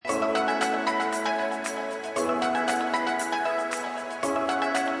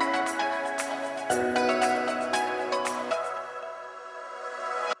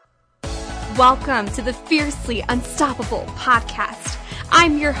welcome to the Fiercely Unstoppable podcast.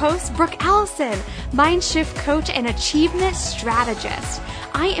 I'm your host, Brooke Allison, mind shift coach and achievement strategist.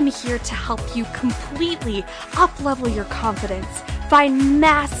 I am here to help you completely up-level your confidence, find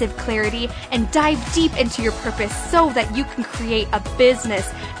massive clarity, and dive deep into your purpose so that you can create a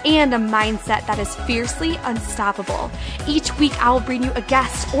business and a mindset that is fiercely unstoppable. Each week, I will bring you a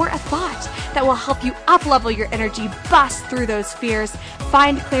guest or a thought that will help you up-level your energy, bust through those fears,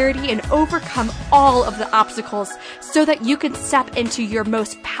 find clarity, and overcome all of the obstacles so that you can step into your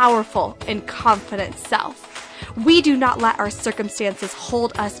most powerful and confident self. We do not let our circumstances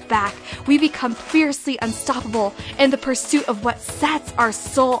hold us back. We become fiercely unstoppable in the pursuit of what sets our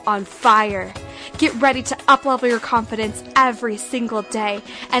soul on fire. Get ready to up-level your confidence every single day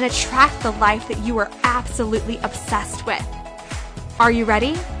and attract the life that you are absolutely obsessed with. Are you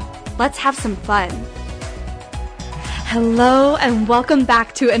ready? Let's have some fun. Hello and welcome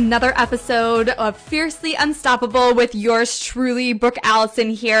back to another episode of Fiercely Unstoppable with yours truly, Brooke Allison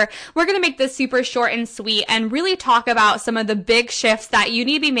here. We're going to make this super short and sweet and really talk about some of the big shifts that you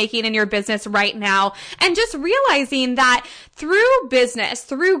need to be making in your business right now, and just realizing that through business,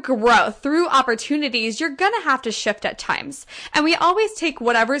 through growth, through opportunities, you're going to have to shift at times. And we always take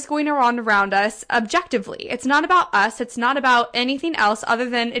whatever's going on around us objectively. It's not about us. It's not about anything else other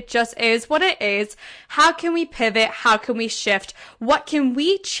than it just is what it is. How can we pivot? How can we shift? What can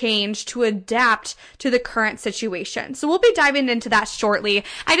we change to adapt to the current situation? So we'll be diving into that shortly.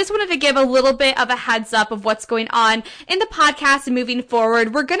 I just wanted to give a little bit of a heads up of what's going on in the podcast and moving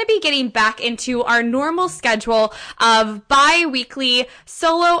forward. We're going to be getting back into our normal schedule of bi-weekly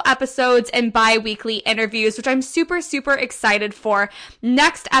solo episodes and bi-weekly interviews, which I'm super, super excited for.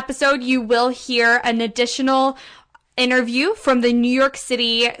 Next episode, you will hear an additional interview from the New York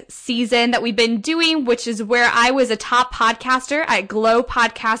City season that we've been doing, which is where I was a top podcaster at Glow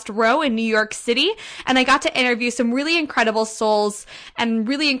Podcast Row in New York City. And I got to interview some really incredible souls and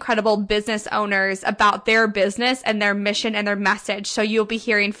really incredible business owners about their business and their mission and their message. So you'll be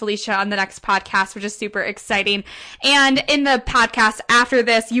hearing Felicia on the next podcast, which is super exciting. And in the podcast after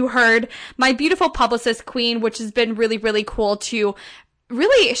this, you heard my beautiful publicist queen, which has been really, really cool to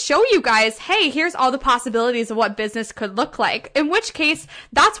really show you guys, hey, here's all the possibilities of what business could look like. In which case,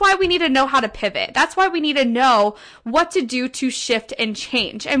 that's why we need to know how to pivot. That's why we need to know what to do to shift and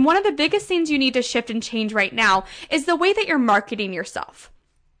change. And one of the biggest things you need to shift and change right now is the way that you're marketing yourself.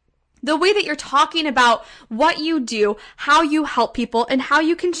 The way that you're talking about what you do, how you help people, and how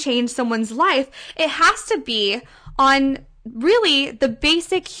you can change someone's life. It has to be on really the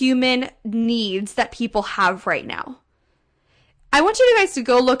basic human needs that people have right now. I want you guys to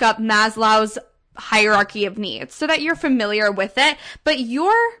go look up Maslow's hierarchy of needs so that you're familiar with it. But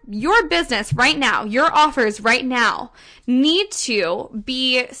your business right now, your offers right now need to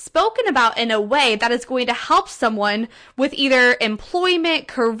be spoken about in a way that is going to help someone with either employment,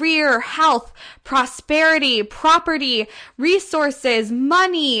 career, health, prosperity, property, resources,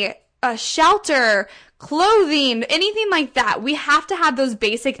 money, shelter, clothing, anything like that. We have to have those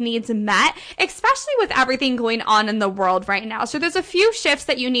basic needs met, especially with everything going on in the world right now. So there's a few shifts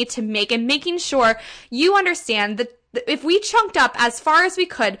that you need to make, and making sure you understand that if we chunked up as far as we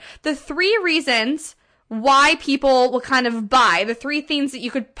could, the 3 reasons why people will kind of buy, the 3 things that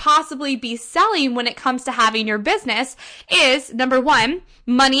you could possibly be selling when it comes to having your business is, number 1,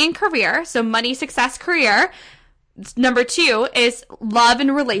 money and career. So money, success, career. Number 2 is love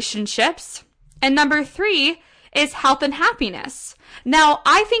and relationships. And number 3 is health and happiness. Now,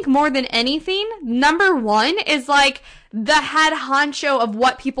 I think more than anything, number 1 is like the head honcho of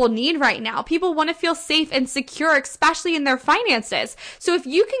what people need right now. People want to feel safe and secure, especially in their finances. So if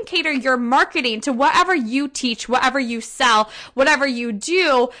you can cater your marketing to whatever you teach, whatever you sell, whatever you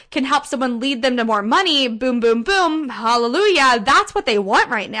do can help someone lead them to more money, boom, boom, boom, hallelujah, that's what they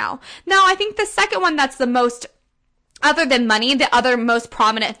want right now. Now, I think the second one that's the most, other than money, the other most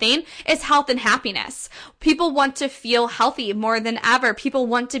prominent thing is health and happiness. People want to feel healthy more than ever. People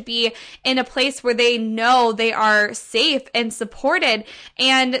want to be in a place where they know they are safe and supported,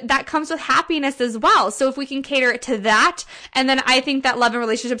 and that comes with happiness as well. So if we can cater it to that, and then I think that love and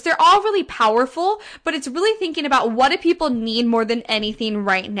relationships, they're all really powerful, but it's really thinking about what do people need more than anything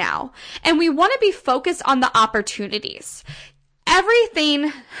right now. And we want to be focused on the opportunities.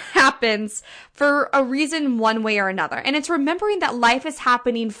 Everything happens for a reason one way or another. And it's remembering that life is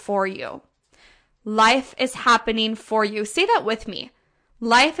happening for you. Life is happening for you. Say that with me.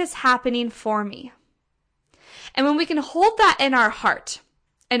 Life is happening for me. And when we can hold that in our heart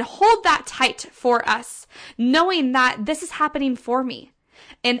and hold that tight for us, knowing that this is happening for me,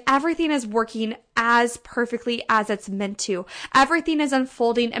 and everything is working as perfectly as it's meant to. Everything is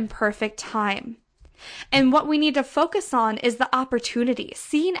unfolding in perfect time. And what we need to focus on is the opportunity,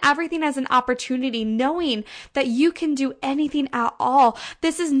 seeing everything as an opportunity, knowing that you can do anything at all.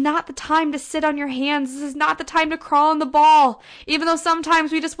 This is not the time to sit on your hands. This is not the time to crawl on the ball. Even though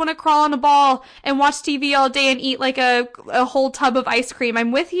sometimes we just want to crawl on a ball and watch TV all day and eat like a whole tub of ice cream.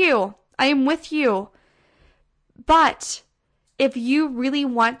 I'm with you. I am with you. But if you really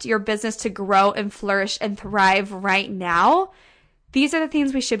want your business to grow and flourish and thrive right now, these are the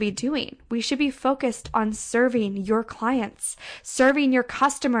things we should be doing. We should be focused on serving your clients, serving your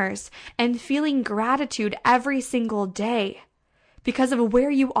customers, and feeling gratitude every single day because of where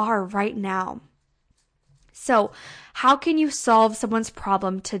you are right now. So, how can you solve someone's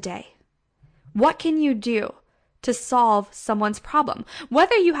problem today? What can you do to solve someone's problem?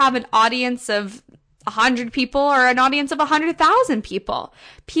 Whether you have an audience of 100 people or an audience of 100,000 people,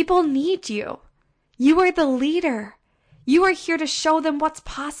 people need you. You are the leader. You are here to show them what's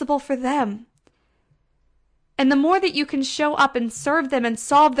possible for them. And the more that you can show up and serve them and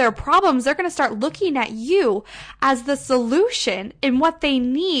solve their problems, they're going to start looking at you as the solution in what they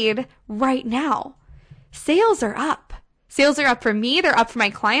need right now. Sales are up. Sales are up for me. They're up for my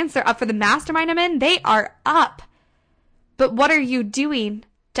clients. They're up for the mastermind I'm in. They are up. But what are you doing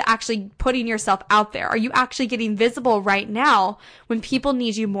to actually putting yourself out there? Are you actually getting visible right now when people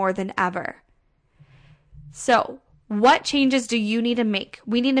need you more than ever? So, what changes do you need to make?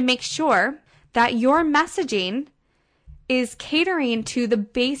 We need to make sure that your messaging is catering to the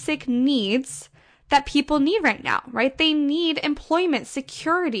basic needs that people need right now, right? They need employment,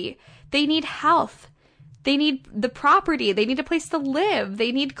 security. They need health. They need the property. They need a place to live.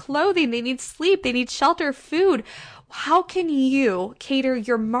 They need clothing. They need sleep. They need shelter, food. How can you cater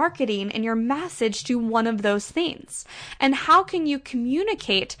your marketing and your message to one of those things? And how can you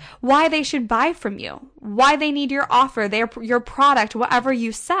communicate why they should buy from you, why they need your offer, your product, whatever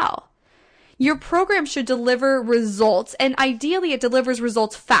you sell? Your program should deliver results, and ideally it delivers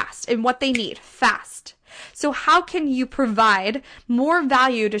results fast and what they need fast. So how can you provide more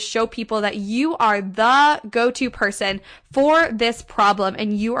value to show people that you are the go-to person for this problem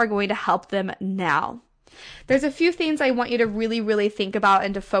and you are going to help them now? There's a few things I want you to really, really think about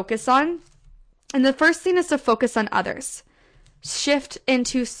and to focus on. And the first thing is to focus on others. Shift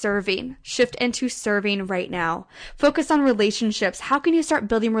into serving right now. Focus on relationships. How can you start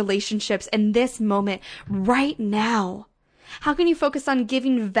building relationships in this moment right now? How can you focus on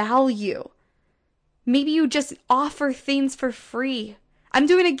giving value? Maybe you just offer things for free. I'm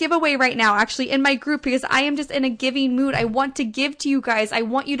doing a giveaway right now, actually, in my group because I am just in a giving mood. I want to give to you guys. I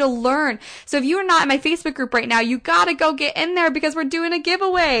want you to learn. So if you are not in my Facebook group right now, you gotta go get in there because we're doing a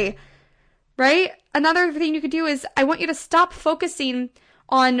giveaway, right? Another thing you could do is I want you to stop focusing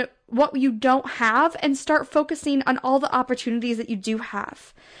on what you don't have and start focusing on all the opportunities that you do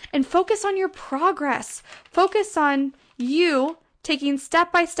have. And focus on your progress. Focus on you taking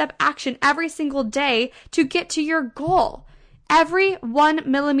step-by-step action every single day to get to your goal. Every 1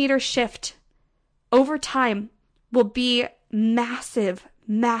 millimeter shift over time will be massive,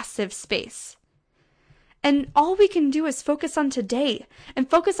 massive space. And all we can do is focus on today and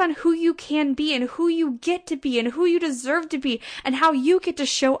focus on who you can be and who you get to be and who you deserve to be and how you get to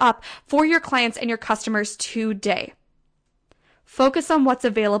show up for your clients and your customers today. Focus on what's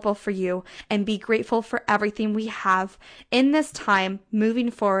available for you and be grateful for everything we have in this time moving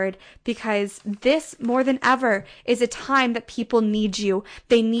forward, because this more than ever is a time that people need you.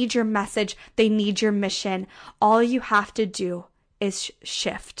 They need your message. They need your mission. All you have to do is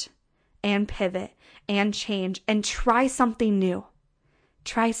shift and pivot and change and try something new.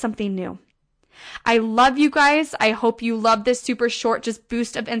 Try something new. I love you guys. I hope you love this super short just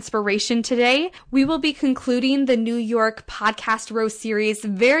boost of inspiration today. We will be concluding the New York Podcast Row series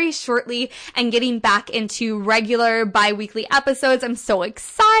very shortly and getting back into regular bi-weekly episodes. I'm so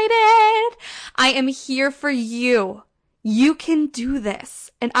excited. I am here for you. You can do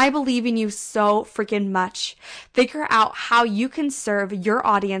this, and I believe in you so freaking much. Figure out how you can serve your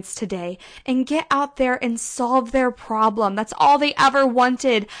audience today and get out there and solve their problem. That's all they ever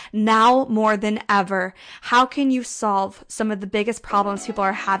wanted, now more than ever. How can you solve some of the biggest problems people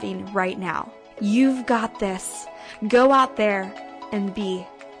are having right now? You've got this. Go out there and be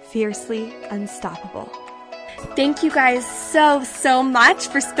fiercely unstoppable. Thank you guys so much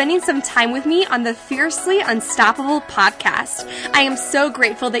for spending some time with me on the Fiercely Unstoppable podcast. I am so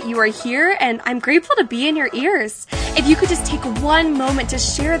grateful that you are here, and I'm grateful to be in your ears. If you could just take one moment to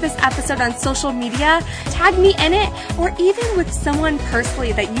share this episode on social media, tag me in it, or even with someone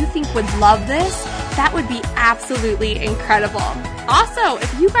personally that you think would love this, That would be absolutely incredible. Also,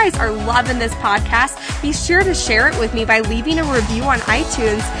 if you guys are loving this podcast, be sure to share it with me by leaving a review on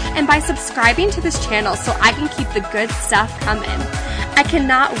iTunes and by subscribing to this channel so I can keep the good stuff coming. I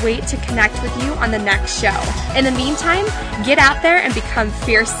cannot wait to connect with you on the next show. In the meantime, get out there and become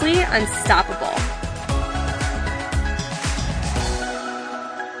fiercely unstoppable.